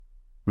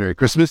Merry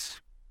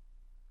Christmas.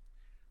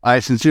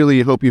 I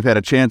sincerely hope you've had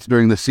a chance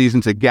during the season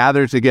to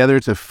gather together,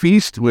 to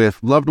feast with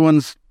loved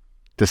ones,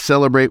 to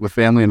celebrate with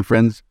family and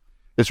friends.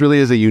 This really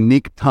is a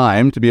unique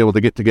time to be able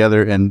to get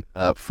together and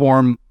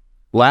form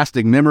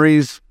lasting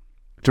memories,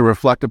 to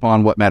reflect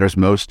upon what matters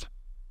most,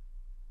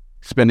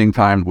 spending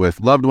time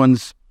with loved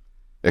ones,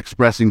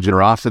 expressing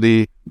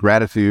generosity,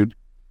 gratitude,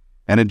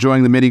 and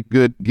enjoying the many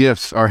good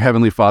gifts our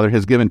Heavenly Father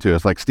has given to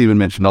us. Like Stephen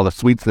mentioned, all the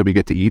sweets that we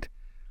get to eat.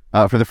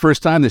 For the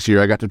first time this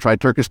year, I got to try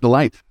Turkish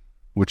Delight,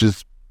 which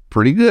is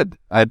pretty good.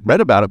 I'd read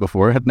about it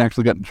before, hadn't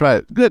actually gotten to try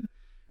it. Good.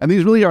 And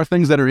these really are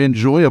things that are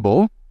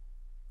enjoyable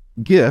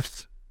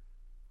gifts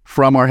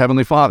from our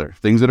Heavenly Father,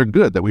 things that are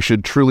good, that we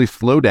should truly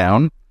slow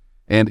down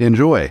and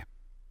enjoy.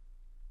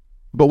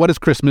 But what is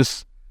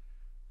Christmas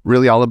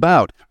really all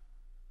about?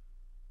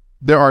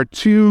 There are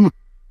two...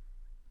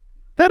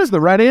 That is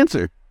the right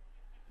answer.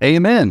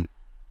 Amen.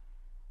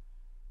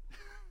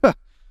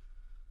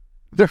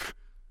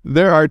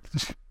 There are...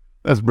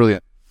 That's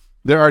brilliant.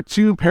 There are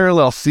two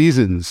parallel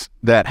seasons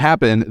that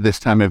happen this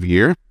time of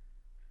year,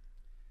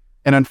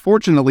 and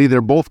unfortunately,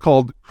 they're both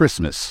called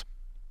Christmas.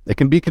 It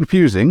can be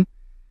confusing.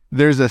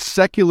 There's a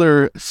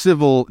secular,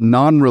 civil,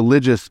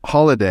 non-religious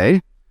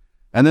holiday,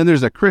 and then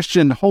there's a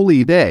Christian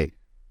holy day.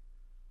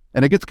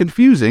 And it gets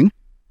confusing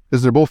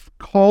because they're both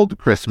called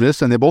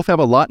Christmas, and they both have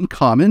a lot in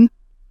common,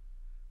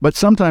 but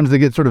sometimes they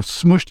get sort of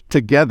smushed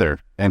together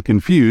and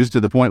confused to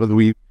the point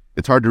where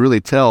it's hard to really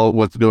tell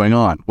what's going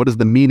on. What is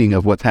the meaning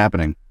of what's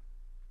happening?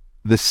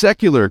 The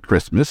secular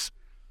Christmas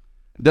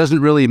doesn't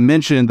really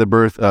mention the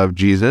birth of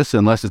Jesus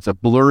unless it's a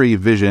blurry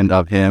vision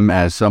of him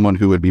as someone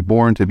who would be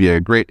born to be a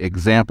great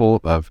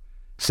example of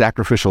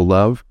sacrificial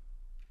love.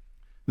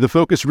 The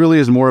focus really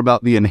is more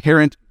about the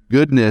inherent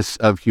goodness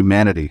of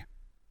humanity,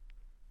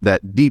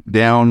 that deep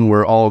down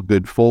we're all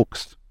good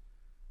folks,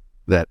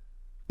 that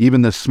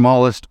even the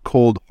smallest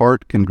cold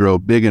heart can grow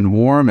big and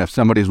warm if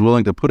somebody's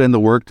willing to put in the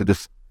work to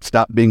just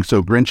stop being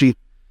so grinchy,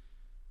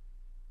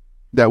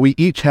 that we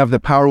each have the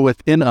power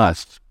within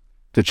us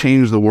to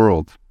change the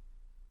world.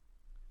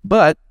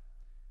 But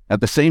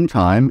at the same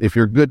time, if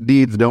your good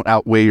deeds don't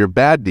outweigh your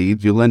bad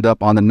deeds, you'll end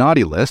up on the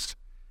naughty list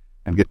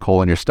and get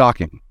coal in your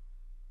stocking.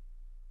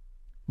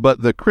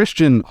 But the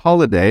Christian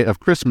holiday of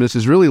Christmas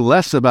is really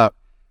less about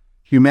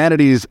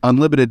humanity's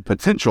unlimited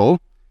potential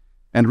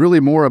and really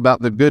more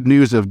about the good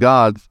news of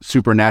God's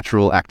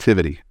supernatural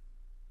activity.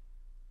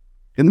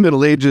 In the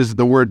Middle Ages,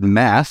 the word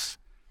Mass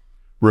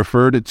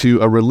referred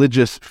to a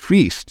religious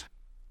feast,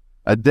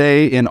 a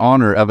day in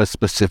honor of a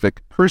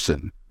specific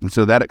person. And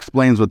so that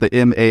explains what the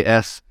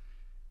M-A-S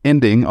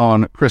ending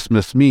on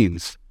Christmas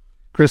means.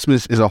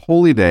 Christmas is a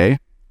holy day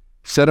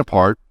set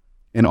apart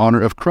in honor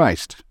of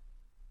Christ.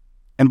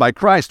 And by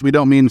Christ, we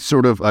don't mean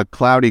sort of a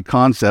cloudy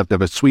concept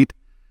of a sweet,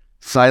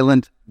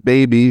 silent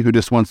baby who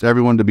just wants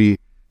everyone to be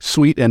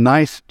sweet and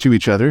nice to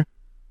each other.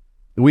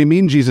 We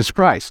mean Jesus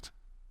Christ,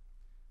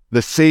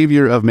 the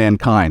Savior of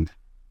mankind,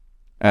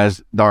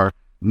 as our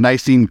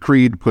Nicene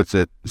Creed puts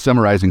it,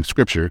 summarizing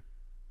Scripture.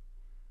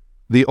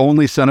 The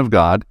only Son of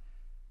God,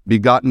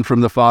 begotten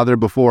from the Father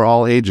before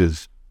all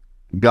ages,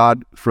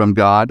 God from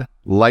God,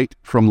 light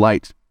from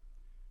light,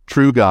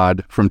 true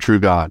God from true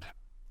God,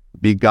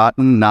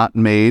 begotten, not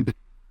made,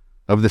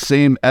 of the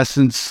same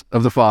essence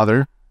of the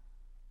Father,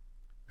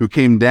 who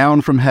came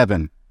down from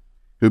heaven,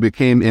 who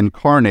became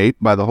incarnate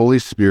by the Holy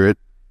Spirit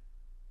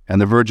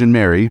and the Virgin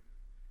Mary,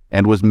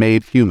 and was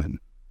made human.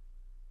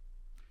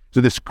 So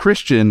this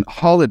Christian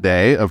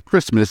holiday of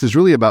Christmas is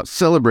really about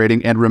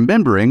celebrating and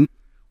remembering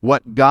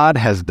what God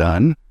has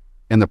done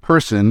in the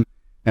person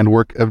and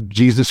work of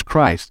Jesus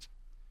Christ,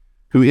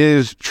 who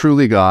is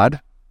truly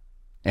God,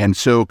 and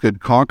so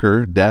could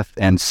conquer death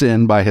and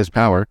sin by his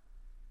power,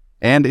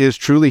 and is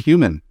truly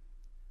human,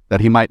 that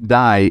he might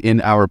die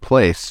in our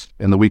place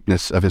in the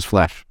weakness of his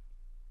flesh.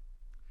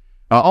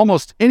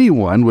 Almost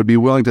anyone would be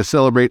willing to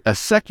celebrate a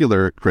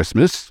secular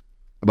Christmas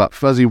about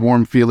fuzzy,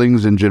 warm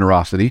feelings and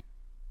generosity.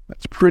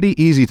 That's pretty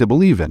easy to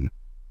believe in.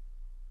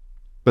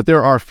 But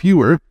there are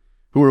fewer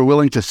who are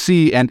willing to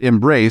see and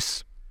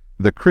embrace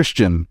the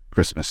Christian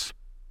Christmas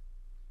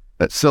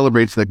that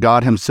celebrates that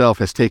God himself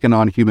has taken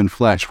on human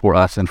flesh for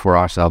us and for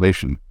our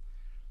salvation.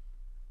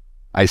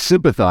 I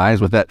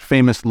sympathize with that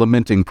famous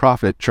lamenting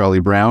prophet, Charlie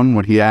Brown,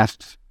 when he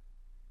asks,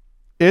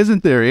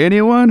 "Isn't there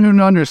anyone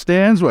who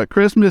understands what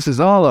Christmas is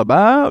all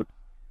about?"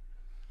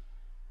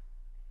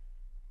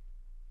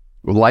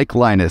 Like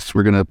Linus,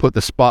 we're going to put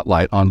the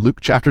spotlight on Luke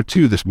chapter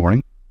 2 this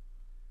morning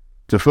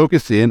to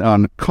focus in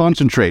on,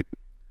 concentrate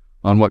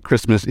on what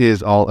Christmas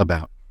is all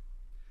about.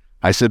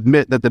 I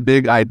submit that the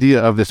big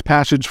idea of this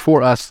passage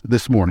for us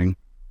this morning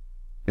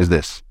is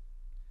this: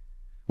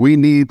 we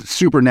need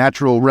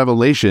supernatural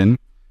revelation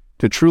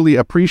to truly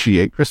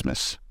appreciate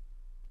Christmas.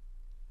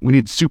 We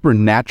need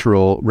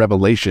supernatural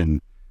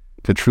revelation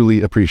to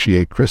truly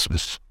appreciate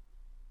Christmas.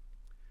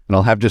 And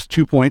I'll have just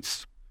 2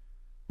 points.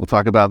 We'll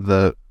talk about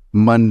the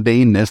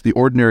mundaneness, the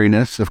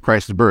ordinariness of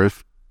Christ's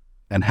birth,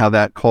 and how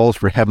that calls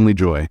for heavenly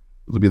joy.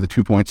 Those will be the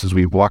 2 points as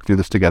we walk through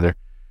this together.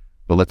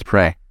 But let's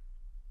pray.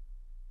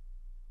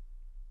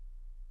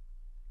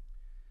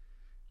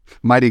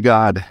 Mighty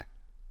God,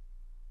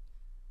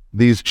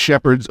 these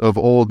shepherds of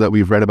old that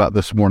we've read about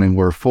this morning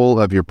were full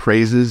of your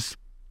praises,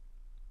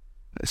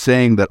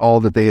 saying that all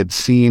that they had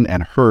seen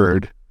and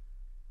heard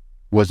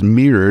was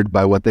mirrored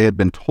by what they had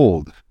been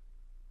told.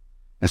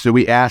 And so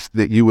we ask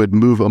that you would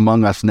move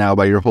among us now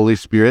by your Holy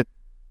Spirit,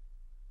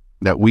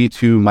 that we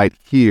too might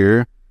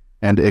hear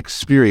and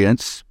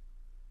experience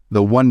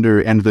the wonder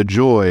and the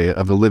joy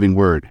of the living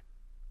word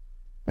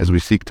as we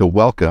seek to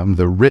welcome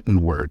the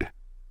written word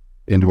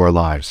into our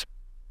lives.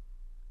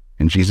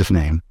 In Jesus'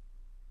 name,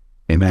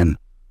 amen.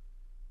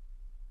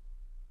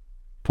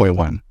 Point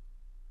 1.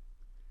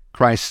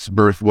 Christ's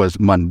birth was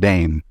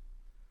mundane.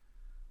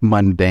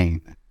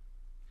 Mundane.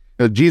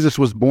 Now, Jesus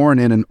was born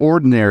in an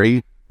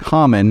ordinary,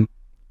 common,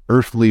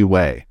 earthly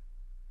way.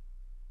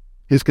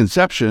 His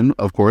conception,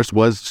 of course,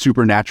 was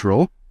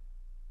supernatural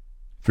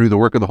through the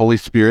work of the Holy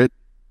Spirit,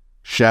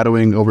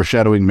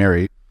 overshadowing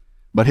Mary.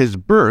 But his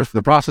birth,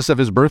 the process of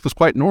his birth, was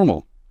quite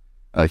normal.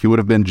 He would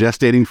have been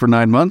gestating for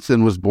 9 months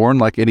and was born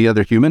like any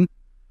other human.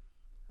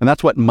 And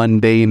that's what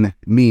mundane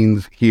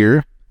means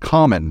here,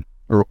 common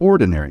or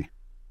ordinary.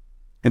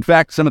 In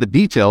fact, some of the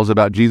details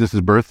about Jesus'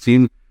 birth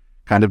seem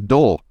kind of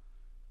dull.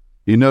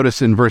 You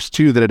notice in verse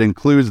 2 that it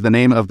includes the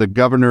name of the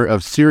governor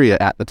of Syria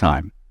at the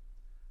time.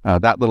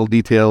 That little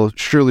detail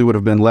surely would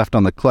have been left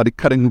on the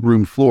cutting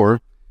room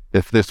floor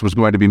if this was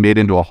going to be made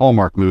into a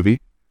Hallmark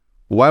movie.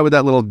 Why would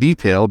that little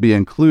detail be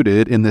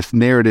included in this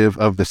narrative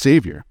of the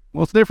Savior?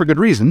 Well, it's there for good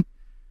reason.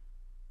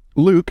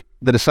 Luke,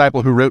 the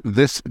disciple who wrote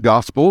this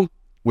gospel,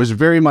 was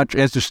very much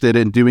interested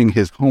in doing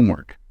his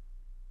homework.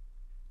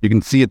 You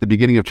can see at the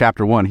beginning of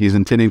chapter 1, he's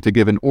intending to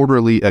give an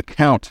orderly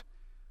account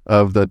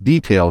of the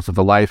details of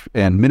the life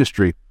and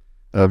ministry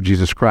of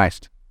Jesus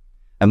Christ.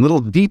 And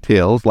little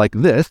details like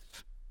this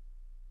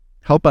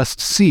help us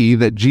see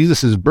that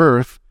Jesus'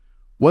 birth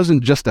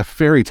wasn't just a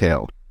fairy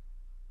tale.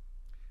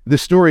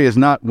 This story is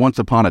not once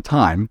upon a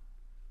time.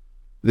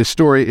 This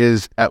story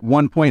is at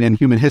one point in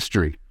human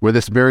history where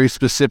this very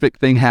specific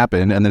thing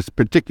happened and this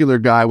particular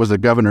guy was a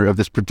governor of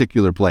this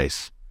particular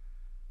place.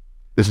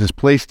 This is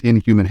placed in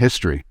human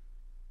history.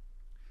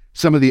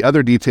 Some of the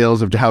other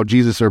details of how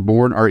Jesus are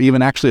born are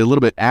even actually a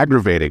little bit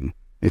aggravating.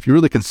 If you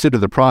really consider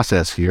the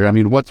process here, I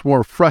mean, what's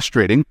more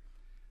frustrating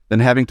than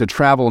having to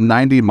travel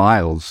 90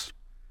 miles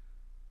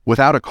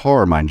without a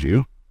car, mind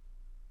you,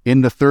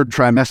 in the 3rd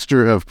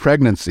trimester of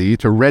pregnancy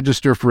to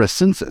register for a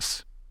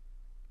census?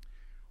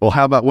 Well,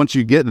 how about once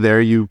you get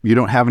there, you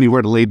don't have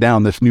anywhere to lay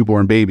down this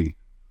newborn baby?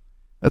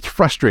 That's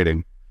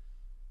frustrating.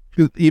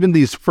 Even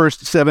these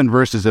first 7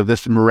 verses of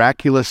this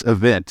miraculous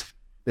event,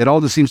 it all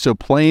just seems so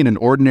plain and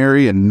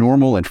ordinary and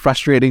normal and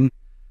frustrating.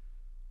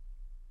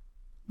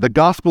 The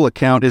gospel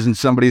account isn't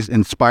somebody's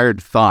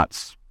inspired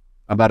thoughts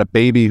about a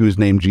baby who's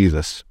named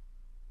Jesus.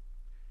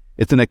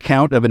 It's an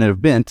account of an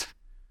event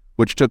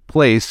which took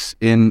place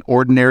in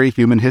ordinary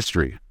human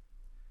history.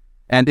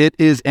 And it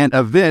is an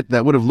event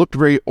that would have looked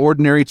very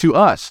ordinary to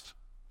us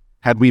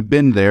had we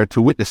been there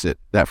to witness it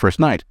that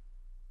first night.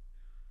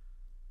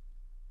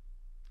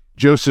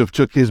 Joseph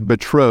took his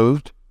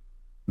betrothed,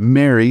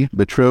 Mary,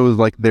 betrothed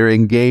like they're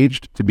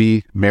engaged to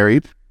be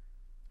married,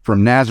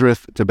 from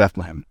Nazareth to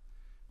Bethlehem.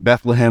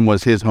 Bethlehem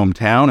was his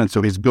hometown, and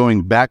so he's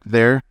going back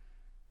there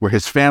where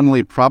his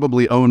family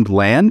probably owned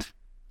land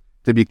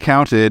to be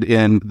counted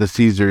in the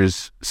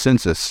Caesar's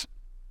census.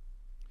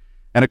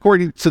 And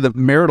according to the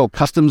marital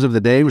customs of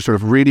the day, we're sort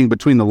of reading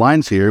between the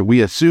lines here,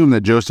 we assume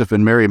that Joseph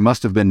and Mary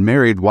must have been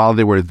married while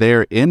they were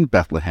there in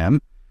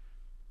Bethlehem.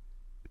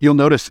 You'll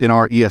notice in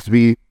our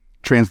ESV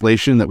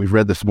translation that we've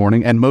read this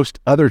morning, and most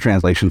other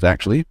translations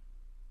actually,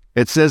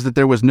 it says that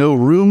there was no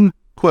room,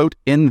 quote,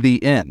 in the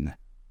inn.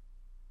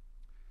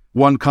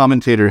 One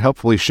commentator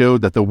helpfully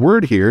showed that the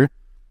word here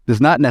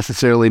does not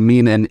necessarily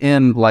mean an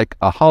inn like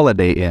a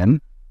Holiday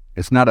Inn.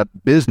 It's not a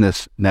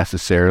business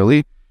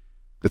necessarily.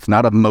 It's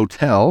not a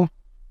motel.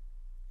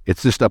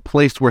 It's just a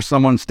place where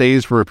someone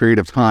stays for a period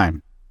of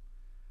time.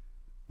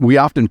 We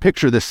often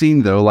picture the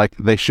scene, though, like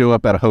they show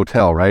up at a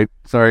hotel, right?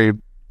 Sorry,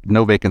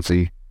 no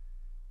vacancy.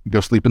 Go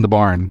sleep in the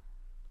barn.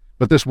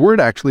 But this word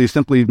actually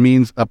simply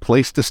means a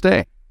place to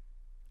stay.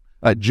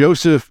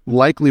 Joseph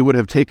likely would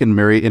have taken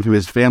Mary into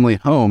his family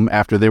home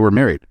after they were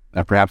married.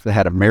 Perhaps they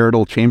had a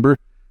marital chamber,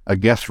 a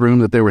guest room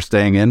that they were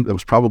staying in that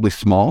was probably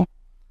small.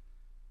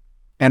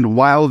 And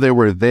while they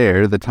were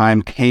there, the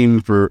time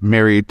came for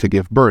Mary to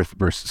give birth,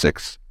 verse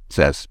 6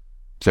 says.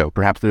 So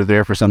perhaps they're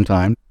there for some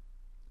time.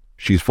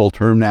 She's full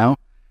term now.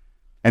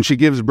 And she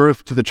gives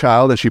birth to the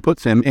child and she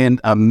puts him in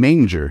a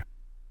manger,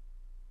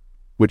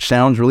 which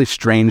sounds really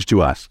strange to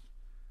us.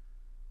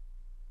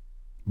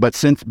 But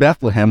since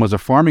Bethlehem was a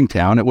farming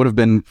town, it would have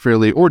been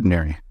fairly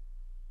ordinary.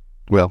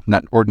 Well,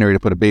 not ordinary to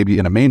put a baby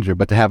in a manger,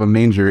 but to have a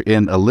manger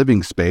in a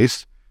living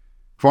space.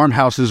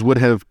 Farmhouses would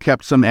have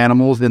kept some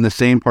animals in the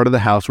same part of the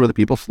house where the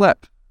people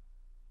slept.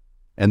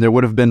 And there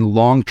would have been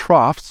long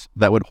troughs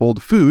that would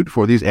hold food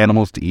for these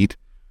animals to eat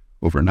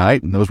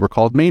overnight, and those were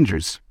called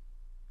mangers.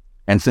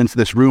 And since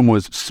this room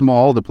was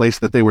small, the place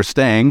that they were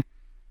staying,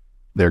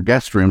 their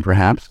guest room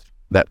perhaps,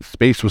 that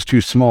space was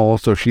too small,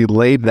 so she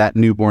laid that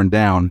newborn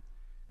down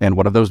in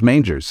one of those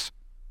mangers.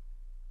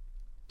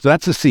 So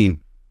that's the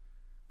scene.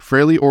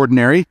 Fairly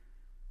ordinary,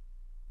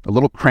 a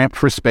little cramped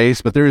for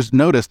space, but there is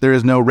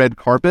no red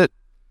carpet,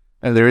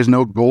 and there is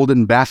no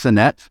golden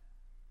bassinet.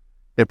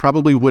 It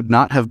probably would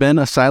not have been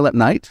a silent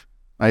night.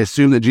 I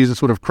assume that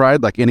Jesus would have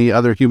cried like any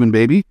other human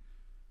baby.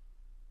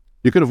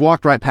 You could have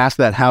walked right past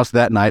that house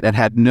that night and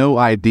had no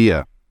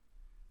idea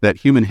that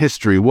human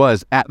history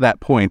was, at that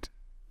point,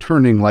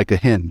 turning like a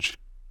hinge,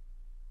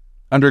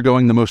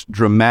 undergoing the most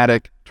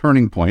dramatic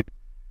turning point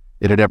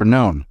it had ever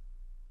known.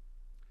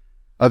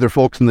 Other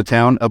folks in the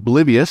town,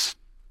 oblivious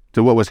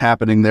to what was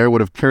happening there,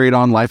 would have carried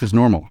on life as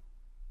normal,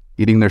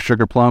 eating their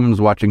sugar plums,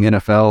 watching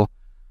NFL.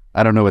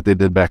 I don't know what they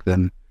did back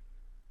then.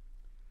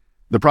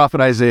 The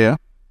prophet Isaiah,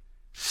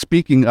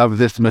 speaking of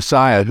this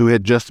Messiah who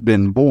had just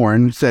been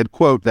born, said,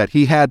 quote, that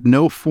he had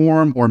no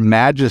form or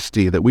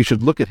majesty that we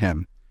should look at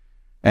him,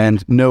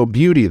 and no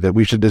beauty that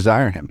we should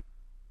desire him.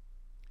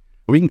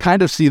 We can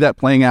kind of see that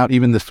playing out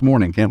even this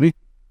morning, can't we?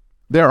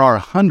 There are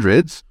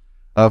hundreds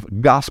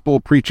of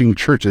gospel-preaching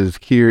churches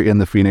here in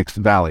the Phoenix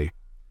Valley,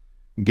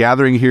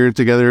 gathering here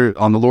together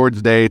on the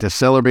Lord's Day to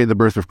celebrate the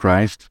birth of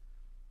Christ.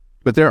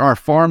 But there are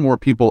far more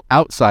people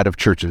outside of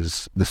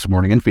churches this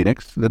morning in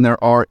Phoenix than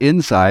there are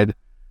inside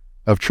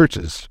of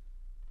churches.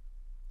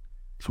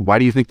 So why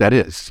do you think that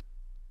is?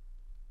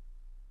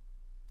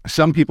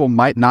 Some people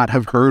might not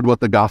have heard what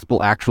the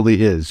gospel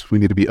actually is. We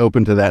need to be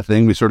open to that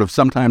thing. We sort of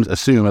sometimes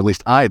assume, at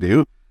least I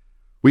do,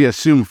 we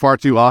assume far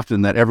too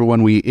often that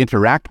everyone we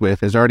interact with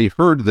has already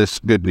heard this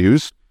good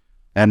news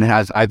and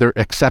has either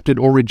accepted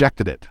or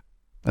rejected it.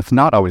 That's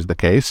not always the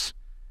case.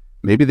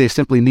 Maybe they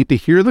simply need to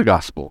hear the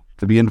gospel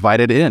to be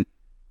invited in.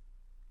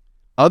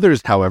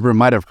 Others, however,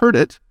 might have heard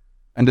it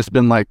and just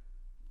been like,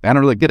 I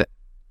don't really get it.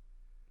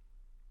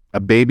 A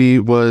baby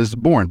was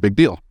born, big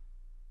deal.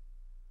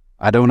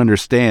 I don't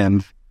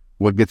understand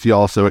what gets you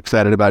all so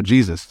excited about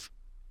Jesus.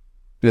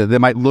 They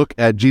might look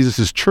at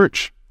Jesus'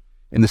 church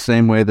in the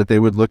same way that they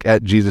would look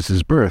at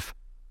Jesus' birth.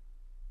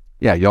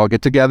 Yeah, y'all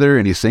get together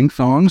and you sing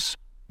songs,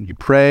 you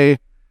pray,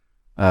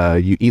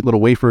 you eat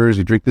little wafers,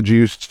 you drink the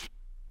juice,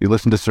 you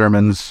listen to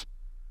sermons.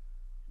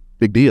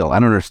 Big deal. I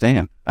don't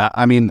understand.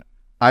 I mean,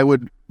 I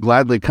would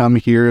gladly come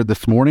here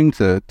this morning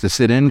to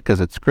sit in because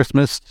it's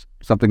Christmas,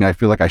 something I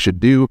feel like I should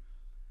do.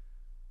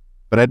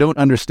 But I don't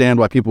understand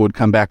why people would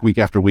come back week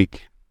after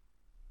week.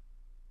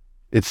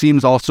 It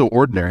seems all so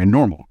ordinary and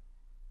normal.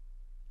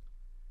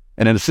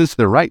 And in a sense,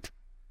 they're right.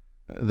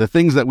 The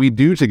things that we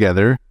do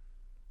together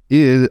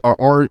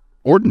are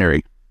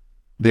ordinary.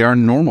 They are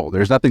normal.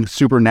 There's nothing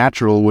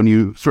supernatural when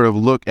you sort of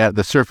look at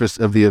the surface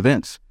of the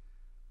events.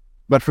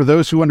 But for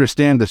those who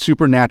understand the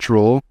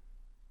supernatural,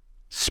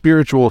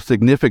 spiritual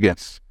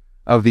significance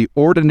of the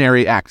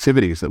ordinary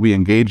activities that we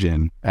engage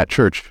in at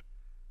church,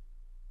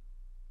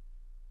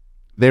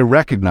 they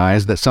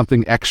recognize that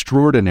something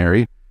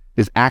extraordinary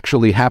is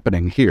actually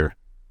happening here.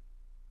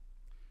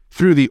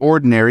 Through the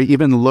ordinary,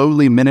 even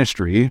lowly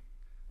ministry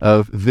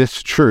of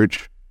this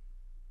church,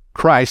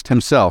 Christ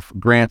himself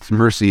grants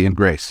mercy and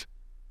grace.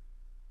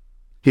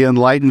 He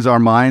enlightens our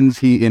minds.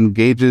 He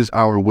engages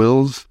our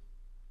wills.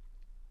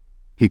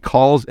 He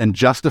calls and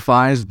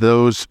justifies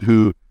those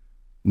who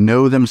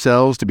know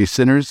themselves to be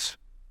sinners.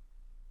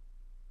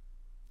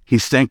 He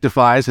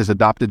sanctifies his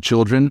adopted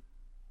children.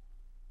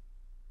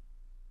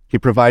 He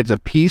provides a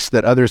peace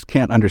that others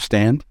can't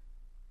understand.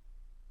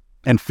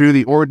 And through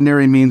the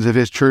ordinary means of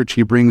his church,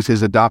 he brings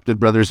his adopted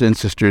brothers and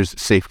sisters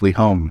safely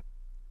home.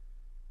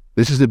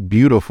 This is a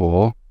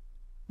beautiful,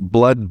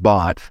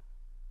 blood-bought,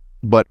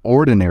 but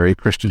ordinary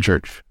Christian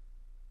church.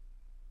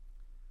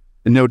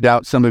 And no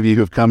doubt some of you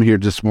who have come here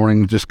this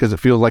morning just because it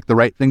feels like the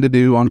right thing to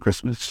do on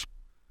Christmas.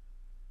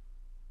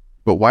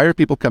 But why are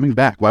people coming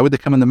back? Why would they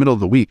come in the middle of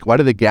the week? Why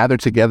do they gather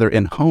together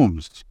in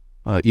homes,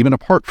 even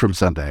apart from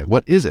Sunday?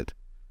 What is it?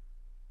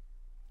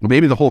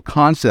 Maybe the whole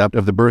concept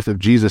of the birth of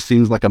Jesus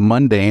seems like a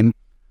mundane,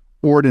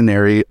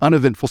 ordinary,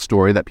 uneventful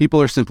story that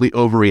people are simply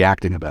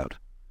overreacting about.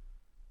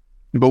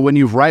 But when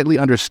you've rightly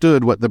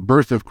understood what the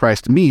birth of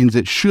Christ means,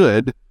 it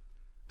should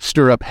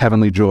stir up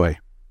heavenly joy.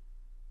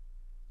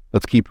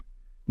 Let's keep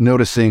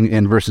noticing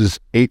in verses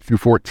 8 through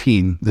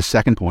 14, the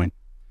second point.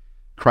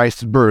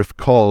 Christ's birth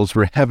calls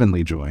for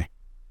heavenly joy.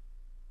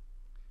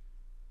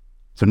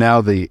 So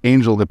now the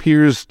angel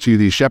appears to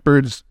these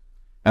shepherds,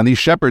 and these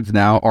shepherds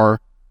now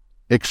are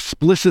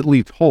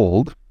explicitly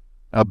told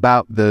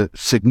about the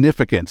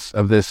significance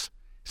of this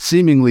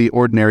seemingly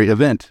ordinary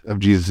event of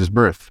Jesus'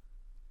 birth.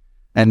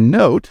 And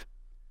note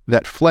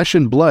that flesh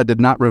and blood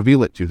did not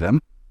reveal it to them,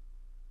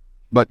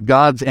 but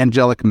God's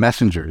angelic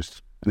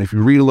messengers. And if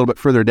you read a little bit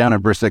further down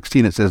in verse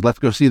 16, it says, let's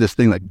go see this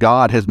thing that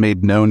God has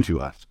made known to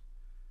us.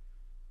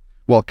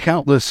 While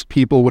countless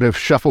people would have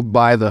shuffled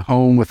by the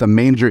home with a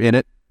manger in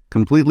it,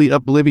 completely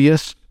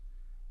oblivious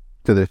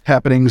to the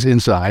happenings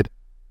inside,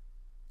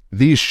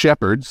 these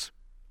shepherds,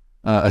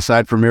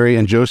 aside from Mary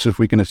and Joseph,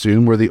 we can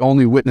assume, were the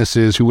only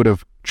witnesses who would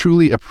have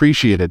truly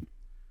appreciated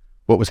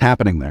what was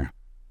happening there.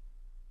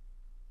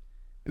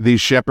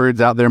 These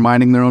shepherds out there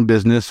minding their own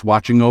business,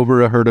 watching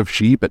over a herd of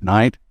sheep at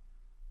night,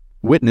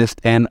 witnessed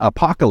an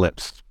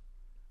apocalypse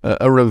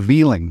a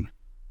revealing,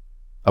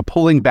 a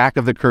pulling back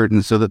of the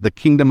curtain so that the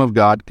kingdom of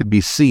God could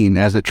be seen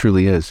as it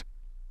truly is.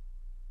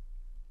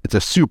 It's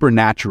a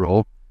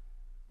supernatural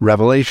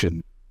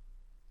revelation.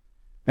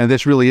 And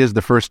this really is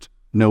the first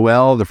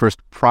Noel, the first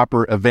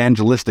proper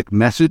evangelistic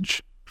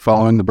message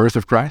following the birth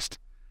of Christ.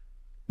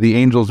 The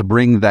angels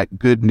bring that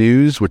good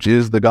news, which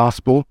is the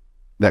gospel,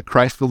 that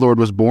Christ the Lord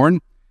was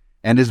born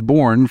and is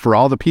born for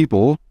all the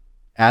people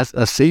as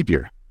a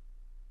Savior.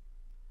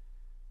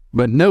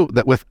 But note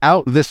that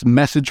without this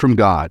message from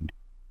God,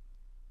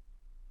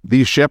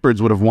 these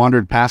shepherds would have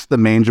wandered past the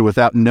manger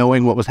without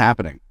knowing what was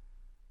happening.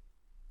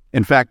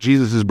 In fact,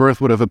 Jesus'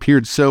 birth would have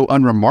appeared so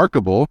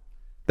unremarkable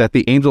that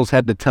the angels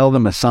had to tell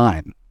them a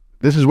sign.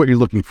 This is what you're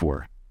looking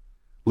for.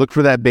 Look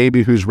for that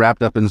baby who's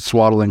wrapped up in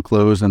swaddling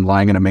clothes and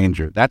lying in a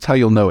manger. That's how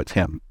you'll know it's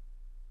him.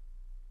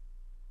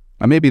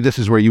 Now, maybe this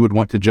is where you would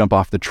want to jump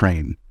off the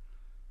train.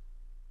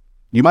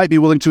 You might be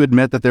willing to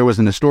admit that there was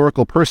an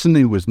historical person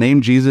who was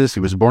named Jesus,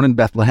 who was born in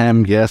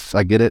Bethlehem. Yes,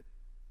 I get it.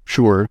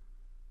 Sure.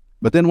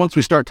 But then once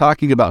we start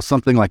talking about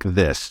something like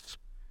this,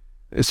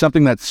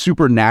 something that's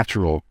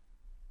supernatural,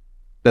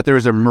 that there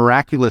is a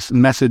miraculous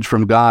message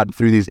from God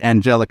through these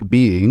angelic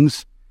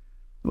beings,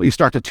 well, you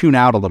start to tune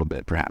out a little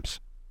bit, perhaps.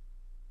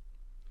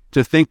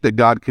 To think that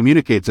God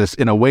communicates us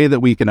in a way that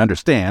we can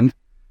understand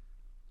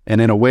and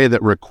in a way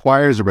that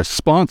requires a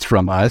response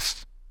from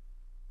us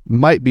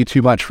might be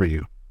too much for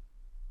you.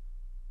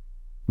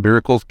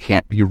 Miracles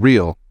can't be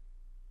real.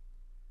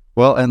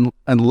 Well,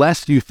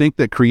 unless you think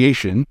that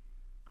creation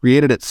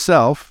created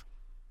itself,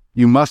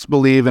 you must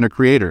believe in a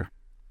creator.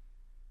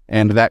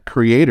 And that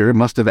creator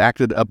must have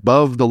acted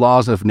above the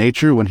laws of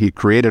nature when he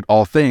created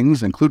all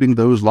things, including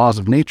those laws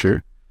of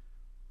nature.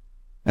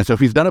 And so if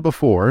he's done it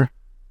before,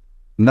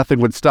 nothing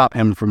would stop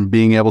him from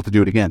being able to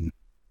do it again.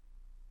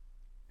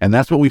 And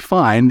that's what we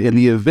find in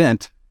the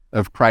event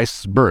of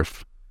Christ's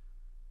birth.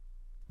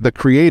 The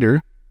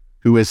creator,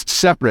 who is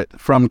separate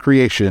from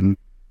creation,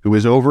 who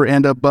is over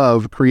and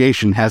above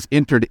creation, has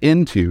entered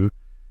into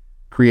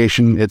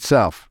creation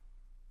itself.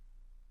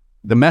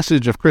 The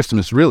message of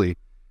Christmas really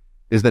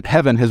is that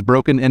heaven has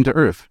broken into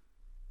earth.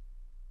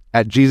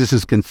 At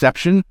Jesus'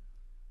 conception,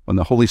 when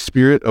the Holy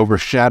Spirit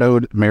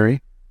overshadowed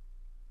Mary,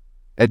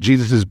 at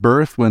Jesus'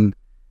 birth, when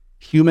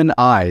human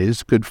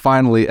eyes could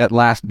finally at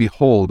last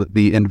behold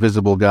the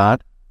invisible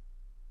God,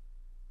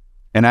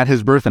 and at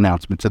his birth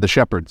announcement to the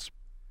shepherds,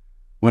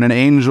 when an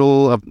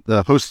angel of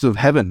the hosts of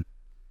heaven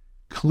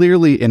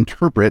clearly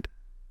interpret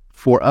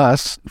for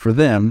us, for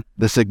them,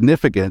 the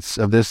significance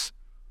of this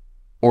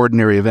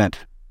ordinary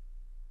event.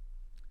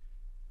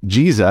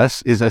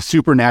 Jesus is a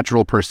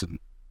supernatural person.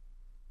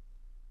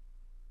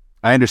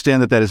 I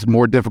understand that is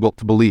more difficult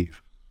to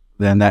believe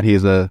than that he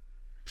is a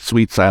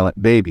sweet,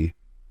 silent baby,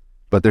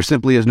 but there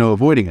simply is no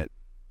avoiding it.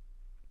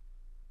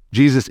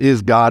 Jesus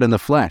is God in the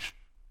flesh.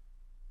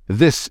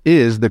 This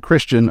is the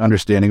Christian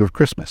understanding of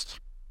Christmas.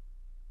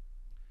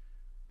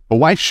 But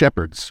why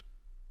shepherds?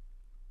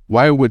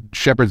 Why would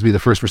shepherds be the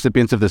first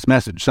recipients of this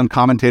message? Some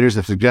commentators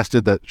have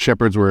suggested that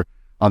shepherds were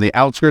on the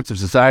outskirts of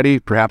society,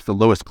 perhaps the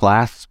lowest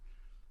class.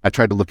 I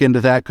tried to look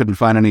into that, couldn't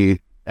find any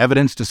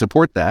evidence to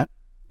support that.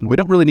 We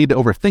don't really need to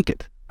overthink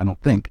it, I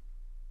don't think.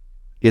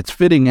 It's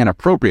fitting and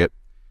appropriate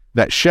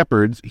that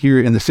shepherds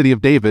here in the city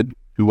of David,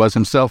 who was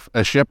himself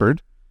a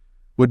shepherd,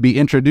 would be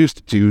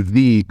introduced to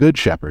the Good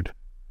Shepherd.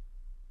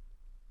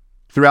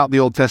 Throughout the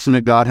Old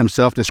Testament, God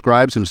himself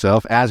describes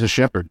himself as a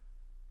shepherd.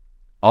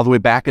 All the way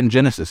back in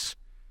Genesis,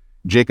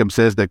 Jacob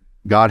says that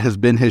God has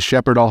been his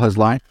shepherd all his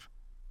life.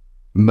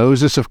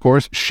 Moses, of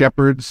course,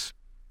 shepherds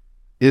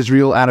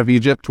Israel out of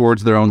Egypt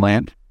towards their own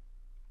land.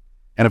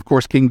 And of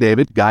course, King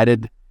David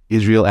guided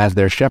Israel as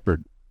their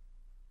shepherd.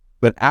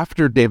 But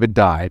after David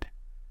died,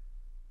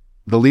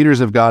 the leaders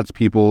of God's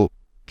people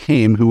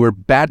came who were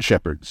bad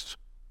shepherds.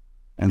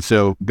 And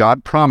so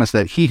God promised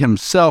that he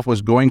himself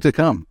was going to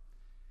come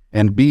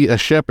and be a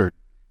shepherd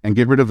and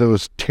get rid of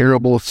those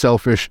terrible,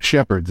 selfish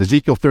shepherds.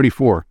 Ezekiel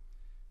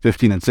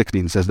 34:15 and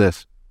 16 says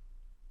this,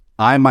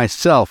 I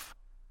myself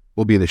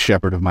will be the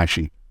shepherd of my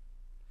sheep,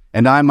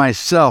 and I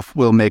myself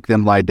will make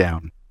them lie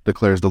down,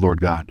 declares the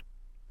Lord God.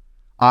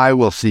 I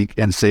will seek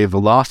and save the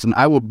lost, and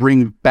I will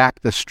bring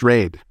back the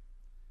strayed,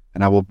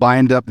 and I will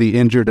bind up the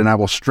injured, and I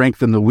will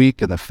strengthen the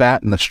weak, and the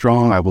fat and the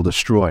strong I will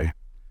destroy.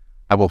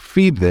 I will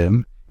feed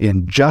them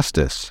in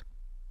justice.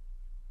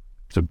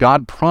 So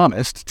God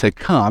promised to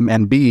come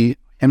and be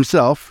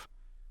himself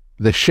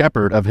the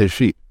shepherd of his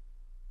sheep.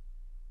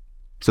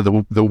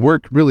 So the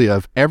work really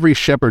of every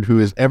shepherd who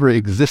has ever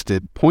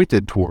existed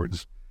pointed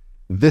towards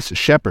this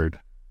shepherd.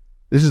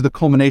 This is the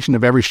culmination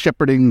of every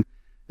shepherding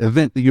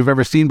event that you've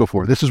ever seen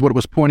before. This is what it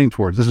was pointing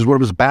towards. This is what it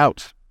was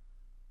about.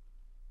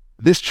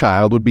 This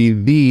child would be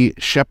the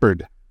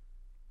shepherd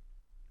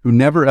who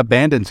never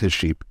abandons his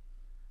sheep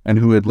and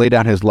who would lay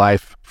down his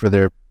life for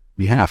their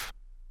behalf,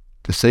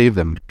 to save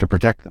them, to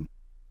protect them.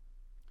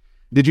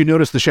 Did you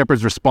notice the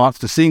shepherd's response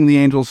to seeing the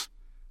angels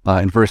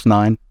in verse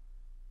 9?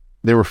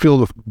 They were filled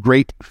with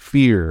great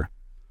fear,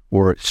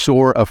 or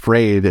sore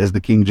afraid, as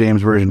the King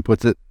James Version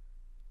puts it.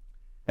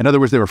 In other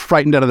words, they were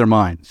frightened out of their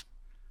minds.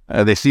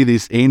 They see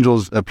these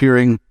angels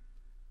appearing,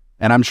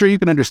 and I'm sure you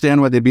can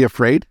understand why they'd be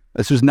afraid.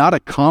 This is not a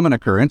common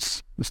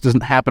occurrence. This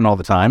doesn't happen all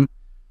the time.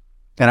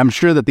 And I'm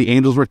sure that the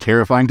angels were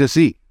terrifying to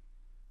see.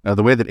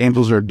 The way that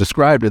angels are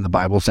described in the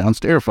Bible sounds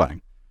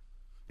terrifying.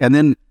 And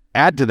then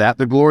add to that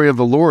the glory of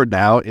the Lord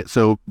now.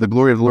 So the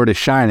glory of the Lord is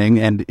shining.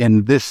 And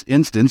in this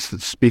instance,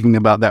 speaking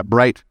about that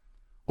bright,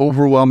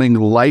 overwhelming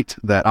light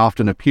that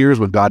often appears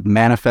when God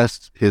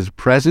manifests his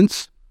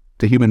presence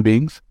to human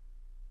beings,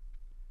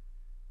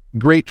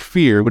 great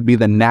fear would be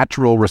the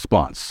natural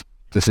response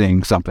to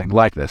seeing something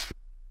like this.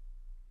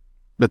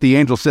 But the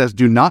angel says,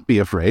 "Do not be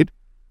afraid.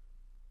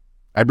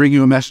 I bring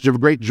you a message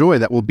of great joy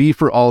that will be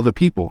for all the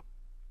people.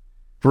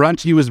 For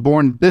unto you is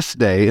born this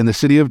day in the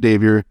city of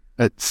David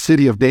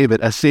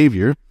a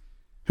Savior,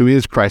 who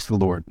is Christ the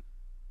Lord."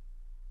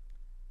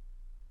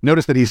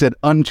 Notice that he said,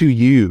 "Unto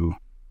you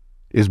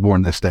is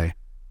born this day."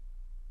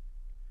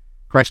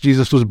 Christ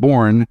Jesus was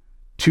born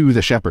to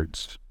the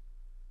shepherds,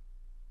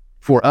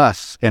 for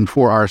us and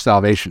for our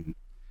salvation.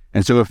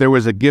 And so if there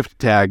was a gift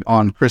tag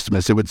on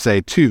Christmas, it would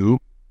say, "To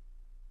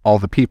all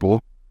the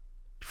people,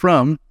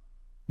 from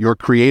your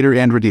Creator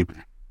and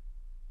Redeemer."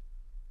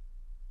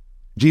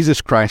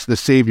 Jesus Christ, the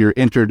Savior,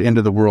 entered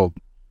into the world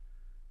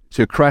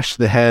to crush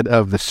the head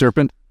of the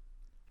serpent,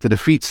 to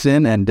defeat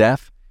sin and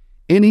death.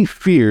 Any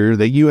fear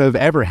that you have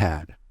ever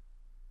had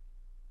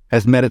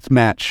has met its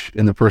match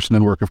in the person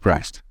and work of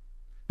Christ.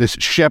 This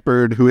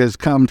shepherd who has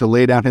come to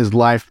lay down his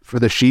life for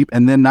the sheep,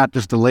 and then not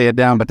just to lay it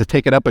down, but to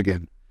take it up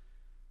again.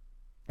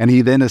 And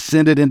he then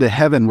ascended into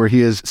heaven, where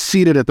he is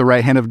seated at the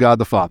right hand of God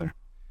the Father.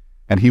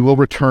 And he will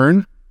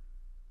return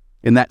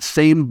in that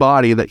same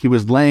body that he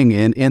was laying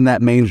in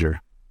that manger,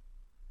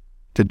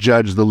 to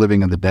judge the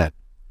living and the dead,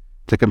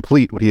 to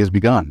complete what he has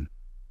begun.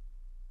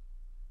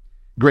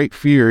 Great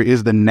fear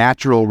is the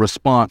natural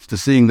response to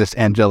seeing this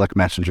angelic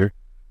messenger.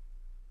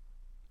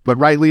 But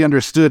rightly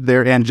understood,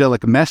 their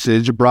angelic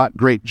message brought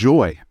great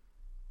joy.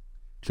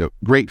 So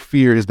great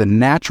fear is the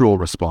natural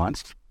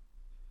response,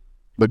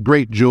 but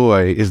great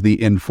joy is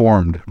the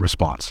informed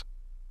response.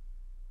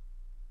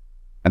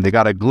 And they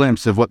got a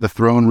glimpse of what the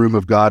throne room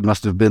of God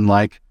must have been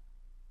like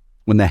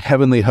when the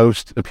heavenly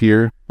host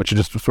appear, which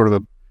just sort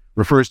of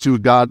refers to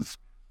God's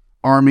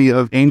army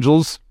of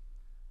angels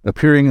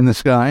appearing in the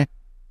sky.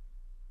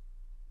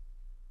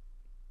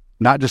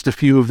 Not just a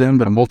few of them,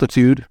 but a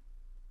multitude,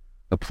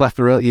 a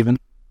plethora even.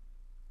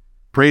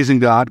 Praising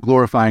God,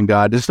 glorifying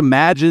God. Just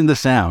imagine the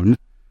sound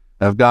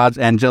of God's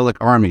angelic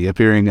army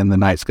appearing in the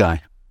night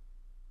sky.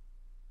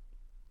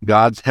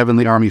 God's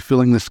heavenly army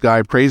filling the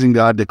sky, praising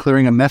God,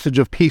 declaring a message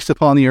of peace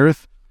upon the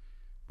earth.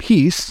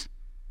 Peace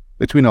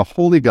between a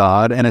holy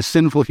God and a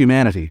sinful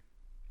humanity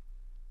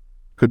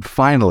could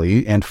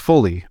finally and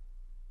fully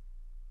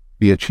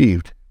be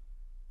achieved.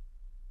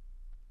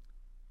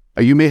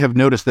 You may have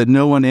noticed that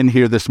no one in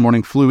here this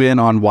morning flew in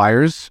on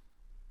wires.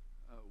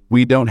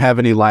 We don't have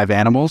any live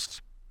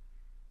animals.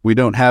 We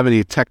don't have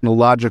any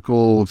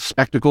technological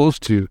spectacles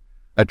to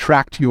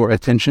attract your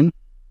attention.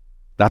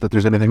 Not that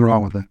there's anything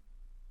wrong with it.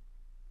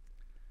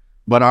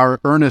 But our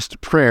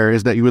earnest prayer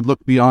is that you would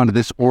look beyond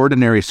this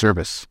ordinary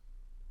service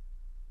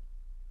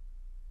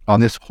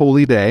on this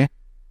holy day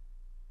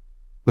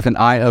with an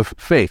eye of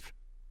faith.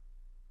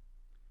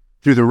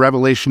 Through the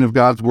revelation of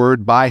God's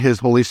word by his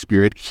Holy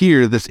Spirit,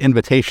 hear this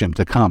invitation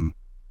to come.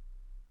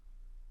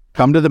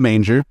 Come to the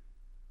manger,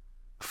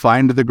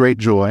 find the great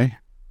joy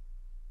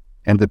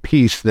and the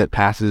peace that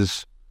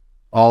passes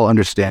all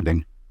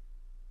understanding.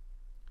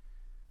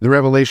 The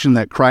revelation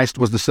that Christ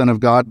was the Son of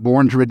God,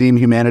 born to redeem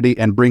humanity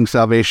and bring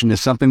salvation, is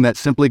something that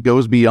simply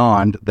goes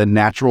beyond the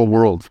natural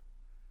world.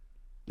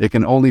 It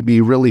can only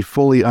be really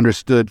fully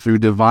understood through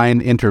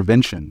divine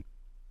intervention.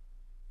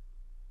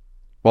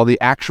 While the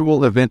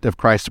actual event of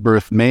Christ's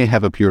birth may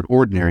have appeared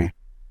ordinary,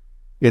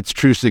 its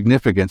true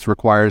significance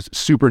requires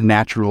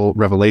supernatural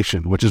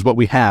revelation, which is what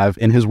we have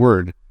in his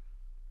word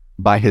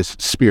by his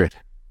Spirit.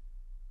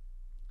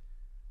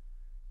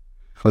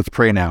 Let's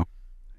pray now.